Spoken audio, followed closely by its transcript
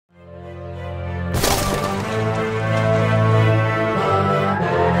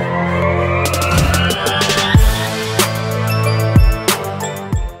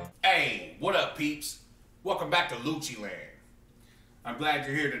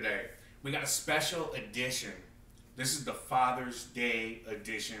you're here today. We got a special edition. This is the Father's Day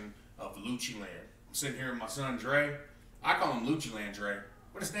edition of Lucci Land. I'm sitting here with my son Dre. I call him Lucci Land Dre,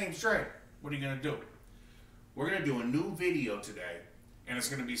 but his name's Dre. What are you gonna do? We're gonna do a new video today, and it's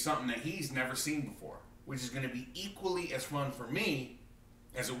gonna be something that he's never seen before, which is gonna be equally as fun for me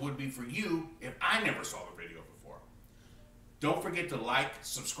as it would be for you if I never saw the video before. Don't forget to like,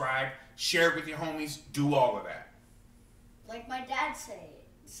 subscribe, share it with your homies, do all of that. Like my dad said,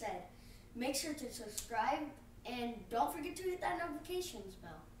 make sure to subscribe and don't forget to hit that notifications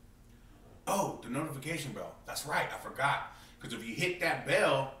bell. Oh, the notification bell. That's right, I forgot. Because if you hit that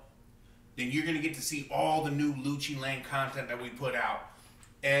bell, then you're going to get to see all the new Lucci Land content that we put out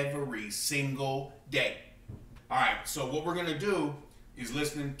every single day. Alright, so what we're going to do is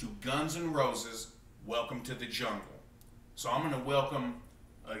listen to Guns N' Roses' Welcome to the Jungle. So I'm going to welcome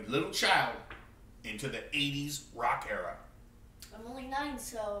a little child into the 80s rock era. I'm only 9,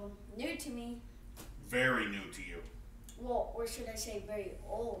 so new to me. Very new to you. Well, or should I say very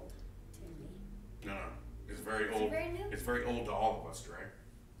old to me? No, it's very old. Is it very new? It's very old to all of us, Dre.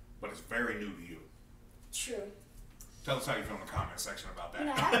 But it's very new to you. True. Tell us how you feel in the comment section about that. You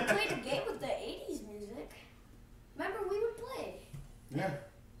know, I haven't played a game with the 80s music. Remember, we would play. Yeah,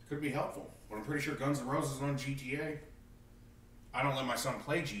 it could be helpful. But I'm pretty sure Guns N' Roses is on GTA. I don't let my son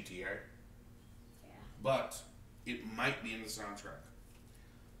play GTA. Yeah. But it might be in the soundtrack.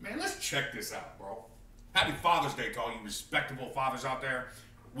 Man, let's check this out, bro. Happy Father's Day to all you respectable fathers out there.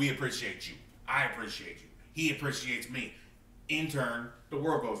 We appreciate you. I appreciate you. He appreciates me. In turn, the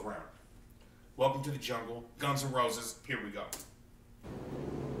world goes round. Welcome to the jungle. Guns N' Roses. Here we go.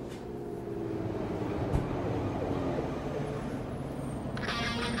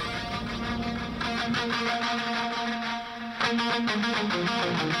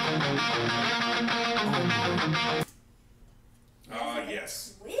 Oh,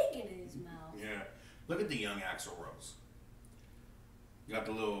 yes. Wig in his mouth. Yeah. Look at the young Axl Rose. You got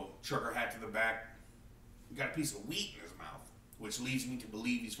the little trucker hat to the back. You got a piece of wheat in his mouth, which leads me to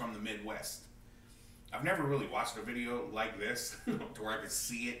believe he's from the Midwest. I've never really watched a video like this to where I could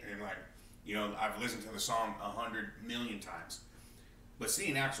see it and I've listened to the song 100 million times. But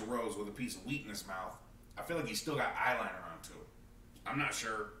seeing Axl Rose with a piece of wheat in his mouth, I feel like he's still got eyeliner on too. I'm not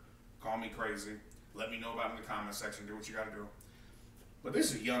sure. Call me crazy. Let me know about it in the comment section. Do what you gotta do. But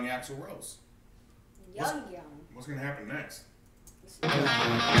this is young Axl Rose. Young. What's gonna happen next? I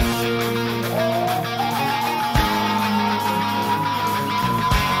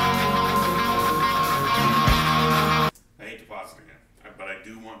hate to pause it again, but I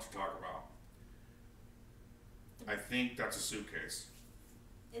do want to talk about. I think that's a suitcase.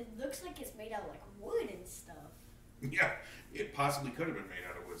 It looks like it's made out of like wood and stuff. Yeah, it possibly could have been made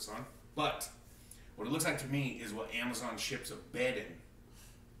out of wood, son. But what it looks like to me is what Amazon ships a bed in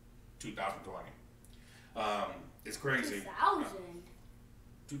 2020. It's crazy.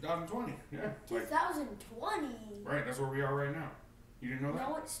 2020, yeah. 2020. Right, that's where we are right now. You didn't know that?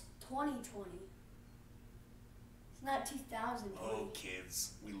 No, it's 2020. It's not 2020. Oh,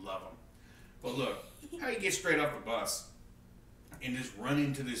 kids, we love them. But look, how you get straight off the bus and just run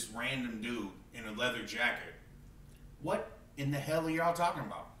into this random dude in a leather jacket? What in the hell are y'all talking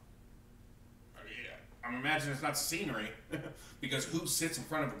about? Yeah, I'm imagining it's not scenery because who sits in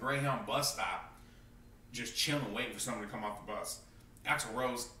front of a Greyhound bus stop just chilling, waiting for someone to come off the bus? Axl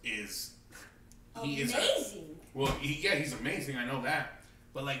Rose is... Amazing. He's amazing, I know that.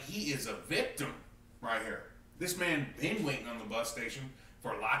 But like, he is a victim right here. This man been waiting on the bus station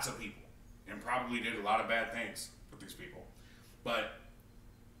for lots of people and probably did a lot of bad things with these people. But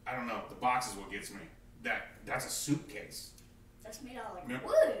I don't know, the box is what gets me. That's a suitcase. That's made out of like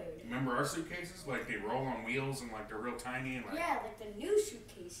wood. Remember our suitcases? Like they roll on wheels and like they're real tiny and like... Yeah, like the new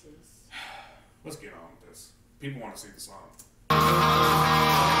suitcases. Let's get on with this. People want to see the song.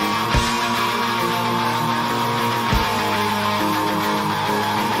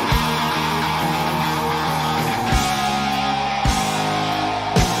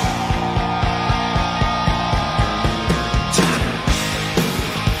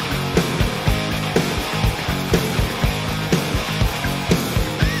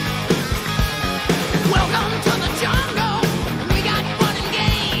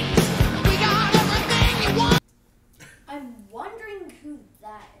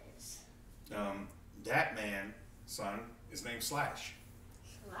 That man, son, is named Slash.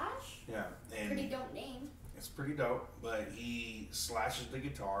 Slash? Yeah. And pretty dope name. It's pretty dope, but he slashes the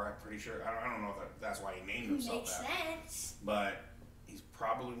guitar. I'm pretty sure. I don't know if that's why he named himself Makes that. Makes sense. But he's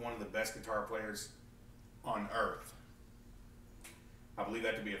probably one of the best guitar players on earth. I believe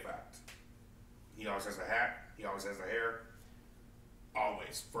that to be a fact. He always has a hat. He always has the hair. Always.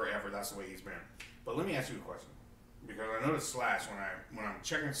 always, forever. That's the way he's been. But let me ask you a question, because I noticed Slash when I'm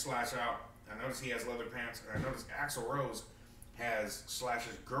checking Slash out. I noticed he has leather pants, and I noticed Axl Rose has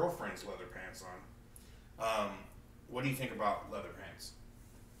Slash's girlfriend's leather pants on. What do you think about leather pants?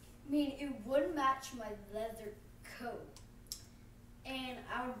 I mean, it would match my leather coat, and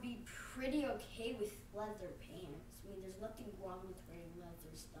I would be pretty okay with leather pants. I mean, there's nothing wrong with wearing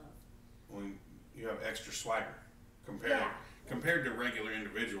leather stuff. Well, you have extra swagger compared to regular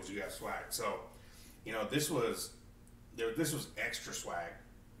individuals. You have swag. So, you know, this was extra swag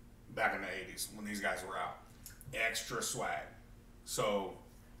back in the '80s when these guys were out. Extra swag. So,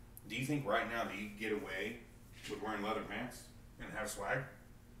 do you think right now that you can get away with wearing leather pants and have swag?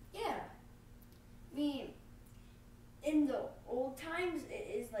 Yeah. I mean, in the old times, it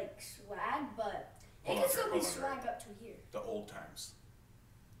is like swag, but it can still be swag up to here. The old times.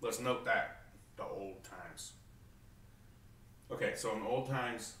 Let's note that. The old times. Okay, so in old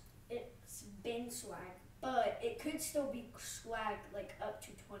times, it's been swag, but it could still be swag like up to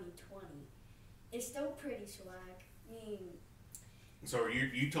 2020. It's still pretty swag. I mean, so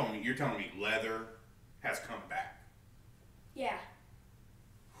you're telling me leather has come back. Yeah.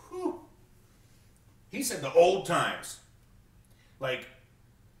 Whew. He said the old times. Like,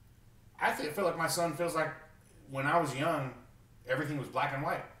 I feel like my son feels like when I was young, everything was black and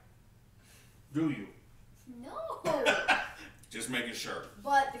white. Do you? No. Just making sure.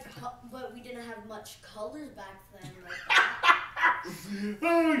 But we didn't have much colors back then like that.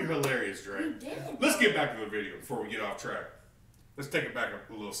 Oh, you're hilarious, Dre. We did. Let's get back to the video before we get off track. Let's take it back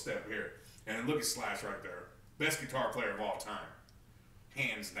a little step here. And look at Slash right there. Best guitar player of all time.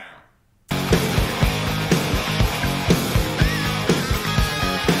 Hands down.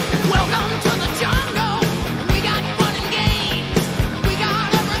 Welcome to the jungle. We got fun and games. We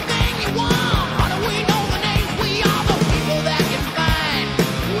got everything you want. How do we know the names? We are the people that can find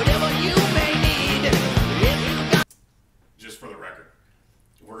whatever you may need. If you got Just for the record,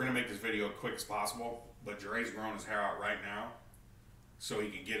 we're going to make this video as quick as possible, but Dre's growing his hair out right now so he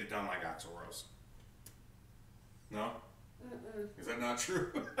can get it done like Axl Rose. No? Is that not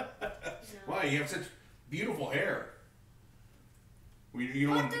true? No. Why? You have such beautiful hair. You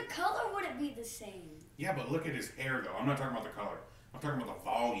don't But want the color wouldn't be the same. Yeah, but look at his hair, though. I'm not talking about the color. I'm talking about the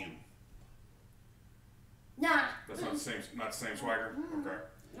volume. Nah. That's not the same swagger? Okay.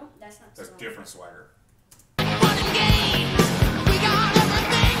 Nope, that's not That's swag. different swagger. fun and games, we got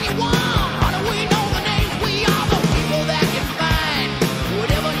everything you want. How do we know the names? We are the people that can find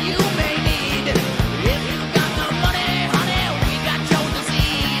whatever you may need. If you got the money, honey, we got your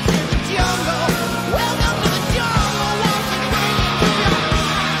disease in the jungle. Welcome to the jungle. Once again.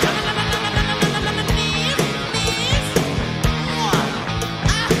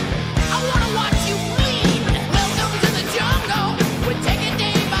 I wanna watch you bleed. Welcome to the jungle. We take it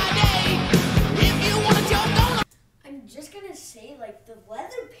day by day. If you wanna jump on I'm just gonna say, like, the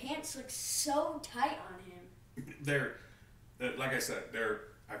leather pants look so tight on him. They're like I said,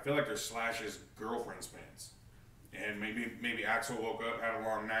 I feel like they're Slash's girlfriend's pants. And maybe Axl woke up, had a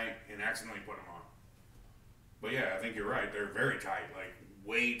long night, and accidentally put them on. But yeah, I think you're right. They're very tight, like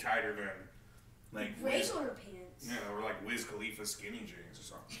way tighter than like Regular pants. Yeah, or like Wiz Khalifa skinny jeans or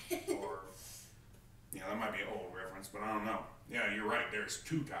something. Or that might be an old reference, but I don't know. Yeah, you're right. They're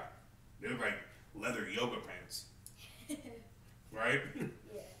too tight. They look like leather yoga pants. Right?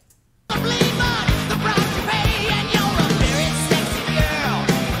 Yeah. the price you pay, and you're a very sexy girl.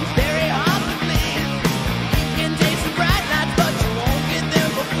 It's very hard to please. You can taste the bright lights, but you won't get them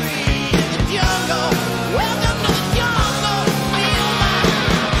for free. In the jungle, welcome to the jungle. Feel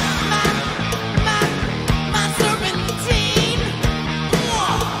my serpentine.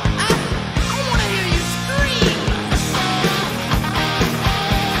 Whoa, I wanna hear you scream.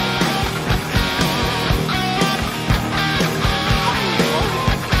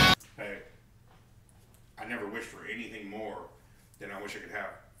 Hey, I never wished for anything more than I wish I could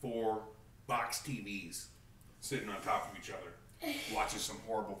have 4 box TVs sitting on top of each other, watching some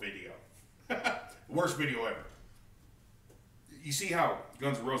horrible video. Worst video ever. You see how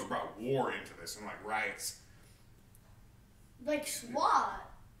Guns N' Roses brought war into this and like riots. Like SWAT.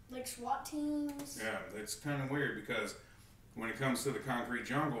 Like SWAT teams. Yeah, it's kind of weird because when it comes to the concrete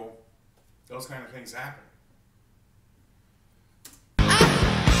jungle, those kind of things happen.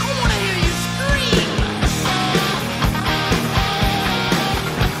 I wanna hear you scream.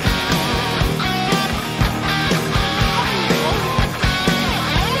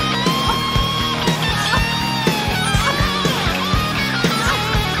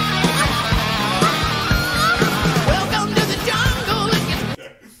 Welcome to the jungle.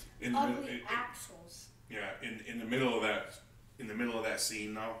 Ugly axles. Yeah, in the middle of of that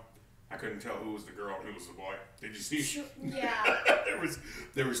scene though? I couldn't tell who was the girl and who was the boy. Did you see? Yeah.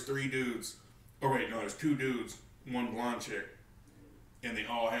 there was 3 dudes. Oh wait, no, there's 2 dudes, 1 blonde chick, and they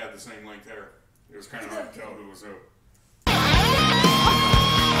all had the same length hair. It was kind of hard to tell who was who.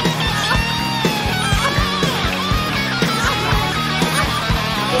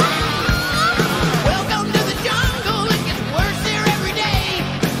 Welcome to the jungle, it gets worse here every day.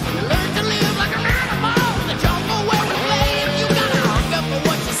 You learn to live like an animal in the jungle where we play. If you gotta hung up for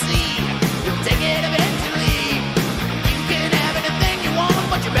what you see, you'll take it eventually. You can have anything you want,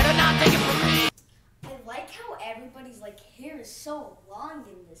 but you better not take it from me. I like how everybody's like hair is so long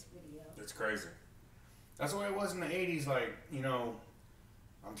in this video. It's crazy. That's the way it was in the 80s. Like, you know,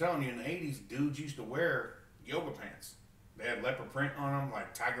 I'm telling you, in the 80s, dudes used to wear yoga pants. They had leopard print on them,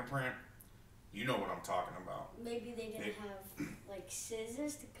 like tiger print. You know what I'm talking about. Maybe they didn't have like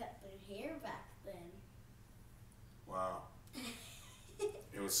scissors to cut their hair back then. Wow.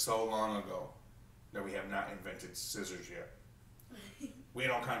 It was so long ago that we have not invented scissors yet. We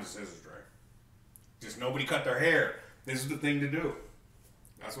had all kinds of scissors, Dre. Just nobody cut their hair. This is the thing to do.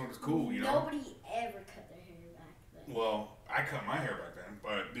 That's what it's cool, you know? Nobody ever cut their hair back then. Well, I cut my hair back then,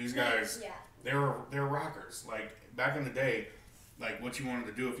 but these guys, Yeah. they're rockers. Like, back in the day, like, what you wanted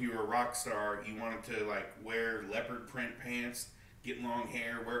to do if you were a rock star, you wanted to, like, wear leopard print pants, get long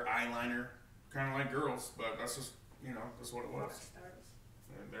hair, wear eyeliner, kind of like girls, but that's just, you know, that's what it was. Rock stars.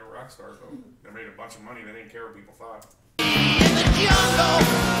 And they're rock stars, though. They made a bunch of money. They didn't care what people thought. In the jungle,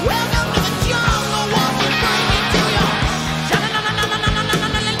 welcome to the jungle. What will bring you to your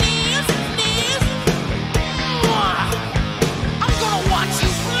knees? I'm gonna watch you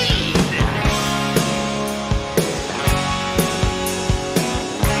bleed.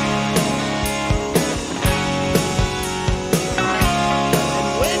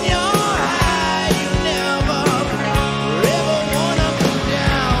 When you're high, you never ever wanna come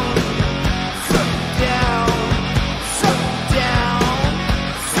down. So down, so down,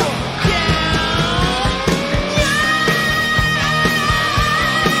 so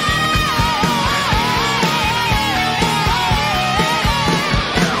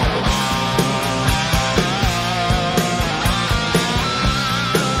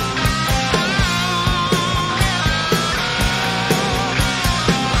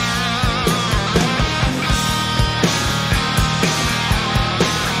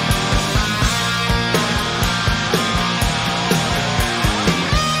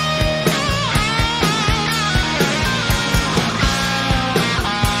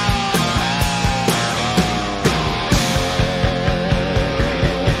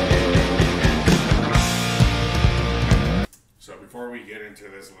So before we get into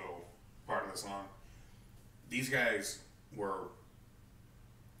this little part of the song, these guys were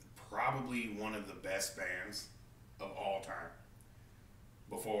probably one of the best bands of all time.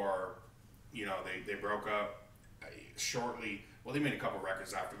 Before, you know, they broke up shortly. Well, they made a couple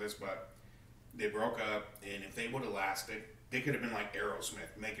records after this, but they broke up, and if they would have lasted, they could have been like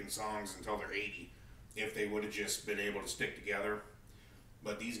Aerosmith, making songs until they're 80, if they would have just been able to stick together.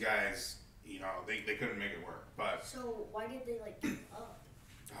 But these guys, you know, they couldn't make it work. But So why did they like give up?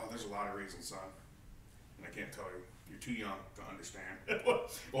 oh, there's a lot of reasons, son. And I can't tell you. You're too young to understand.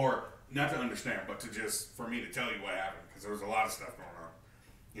 Or not to understand, but to just, for me to tell you what happened. Because there was a lot of stuff going on.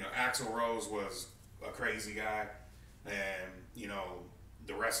 You know, Axl Rose was a crazy guy. And, you know,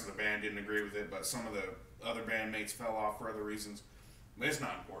 the rest of the band didn't agree with it. But some of the other bandmates fell off for other reasons. But it's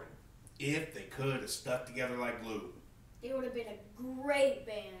not important. If they could have stuck together like glue. They would have been a great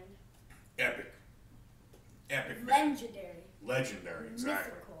band. Epic. Epic band. Legendary. Legendary,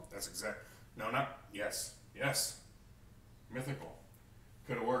 exactly. Mythical. That's exact. No, not yes, yes. Mythical.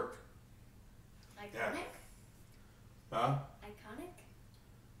 Could have worked. Iconic? Huh?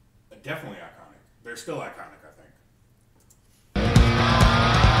 Iconic? Definitely iconic. They're still iconic, I think.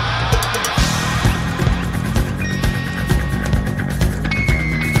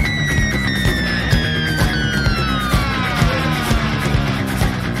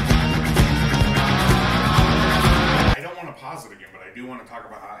 I don't want to pause it again, but I do want to talk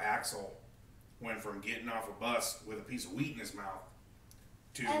about how Axl went from getting off a bus with a piece of wheat in his mouth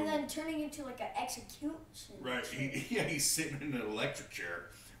to And then turning into like an execution. right. He's sitting in an electric chair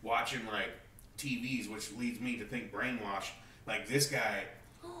watching like TVs, which leads me to think brainwashed. Like this guy,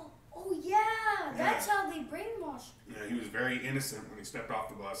 Oh yeah, that's how they brainwashed. you know, he was very innocent when he stepped off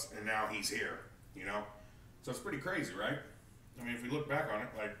the bus, and now he's here. You know, so it's pretty crazy, right? I mean, if we look back on it,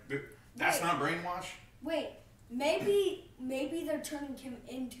 like that's Right. not brainwash. Wait, maybe they're turning him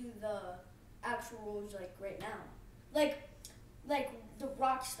into the actual Rose like right now, like the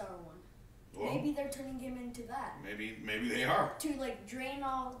rock star one. Well, Maybe they're turning him into that. maybe they are. To like drain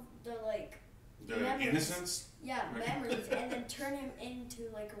all the like The memories. innocence. Yeah, memories, and then turn him into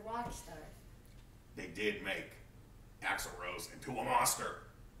like a rock star. They did make Axl Rose into a monster.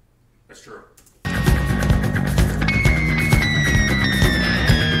 That's true.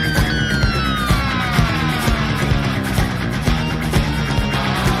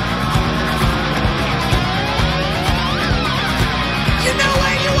 You know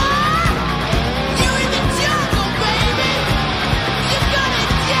where you are? You're in the jungle, baby. You're gonna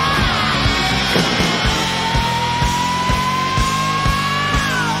die.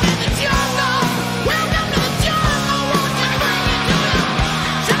 In the jungle. Welcome to the jungle. Won't you bring it to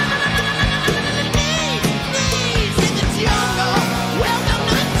the knees? In the jungle. Welcome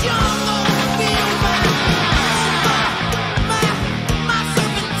to the jungle. Feel my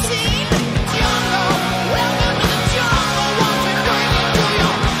serpentine. Jungle. Welcome to the jungle. Won't you bring it to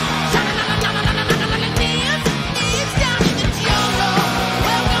your knees? Down in the jungle.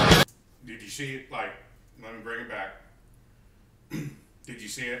 Welcome to Did you see it? Like, let me bring it back. Did you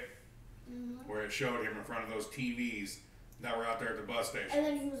see it? Where it showed him in front of those TVs that were out there at the bus station. And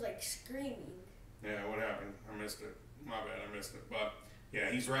then he was like screaming. Yeah, what happened? I missed it. My bad, I missed it. But yeah,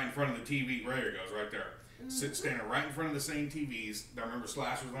 he's right in front of the TV. Right here it goes, right there. Standing right in front of the same TVs that I remember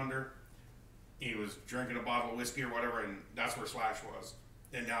Slash was under. He was drinking a bottle of whiskey or whatever, and that's where Slash was.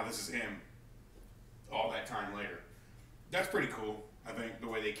 And now this is him all that time later. That's pretty cool, I think, the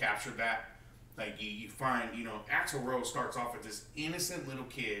way they captured that. Like, you find, you know, Axl Rose starts off with this innocent little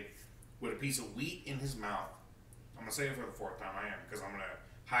kid with a piece of wheat in his mouth. I'm going to say it for the fourth time, I am, because I'm going to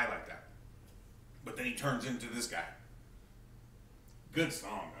highlight that. But then he turns into this guy. Good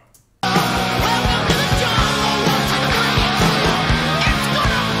song, though. Welcome to the jungle. Won't you bring it to your? It's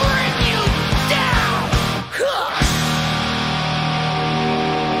gonna bring you down.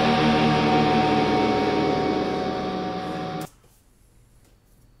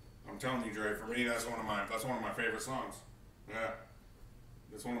 I'm telling you, Dre, for me, that's one of my favorite songs. Yeah.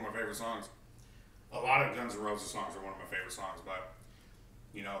 It's one of my favorite songs. A lot of Guns N' Roses songs are one of my favorite songs, but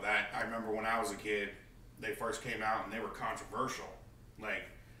you know that I remember when I was a kid, they first came out and they were controversial. Like,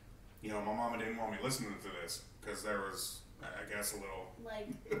 you know, my mama didn't want me listening to this because there was, I guess, a little Like,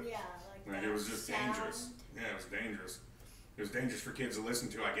 yeah, like that it was just sound. dangerous. Yeah, it was dangerous. It was dangerous for kids to listen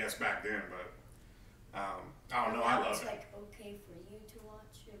to, I guess, back then. But I don't know. I Now love it's it. like okay for you to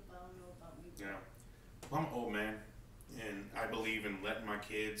watch it, but I don't know about me. Yeah. Well, I'm an old man, and I believe in letting my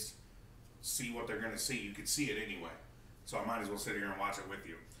kids see what they're going to see. You could see it anyway, so I might as well sit here and watch it with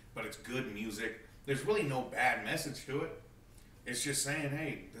you. But it's good music. There's really no bad message to it. It's just saying,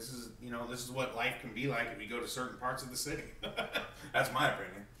 hey, this is, you know, this is what life can be like if you go to certain parts of the city. That's my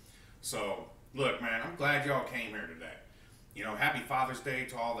opinion. So, look, man, I'm glad y'all came here today. You know, happy Father's Day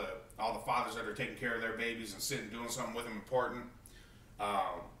to all the fathers that are taking care of their babies and sitting doing something with them important.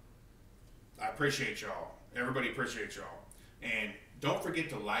 I appreciate y'all. Everybody appreciates y'all. And don't forget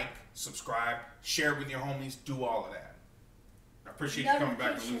to like, subscribe, share it with your homies, do all of that. I appreciate you coming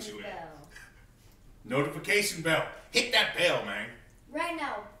back to Lucy Land. Bell. Notification bell. Hit that bell, man. Right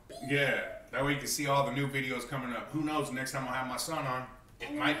now. Yeah. That way you can see all the new videos coming up. Who knows, next time I'll have my son on. It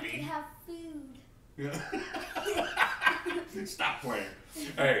And then might we can be. have food. Yeah. Stop playing.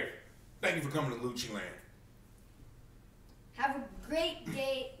 Hey, thank you for coming to Lucci Land. Have a great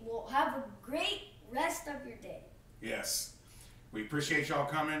day. Well, have a great rest of your day. Yes. We appreciate y'all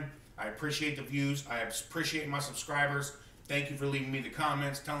coming. I appreciate the views. I appreciate my subscribers. Thank you for leaving me the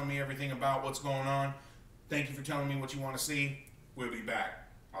comments, telling me everything about what's going on. Thank you for telling me what you want to see. We'll be back.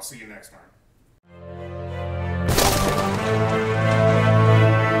 I'll see you next time.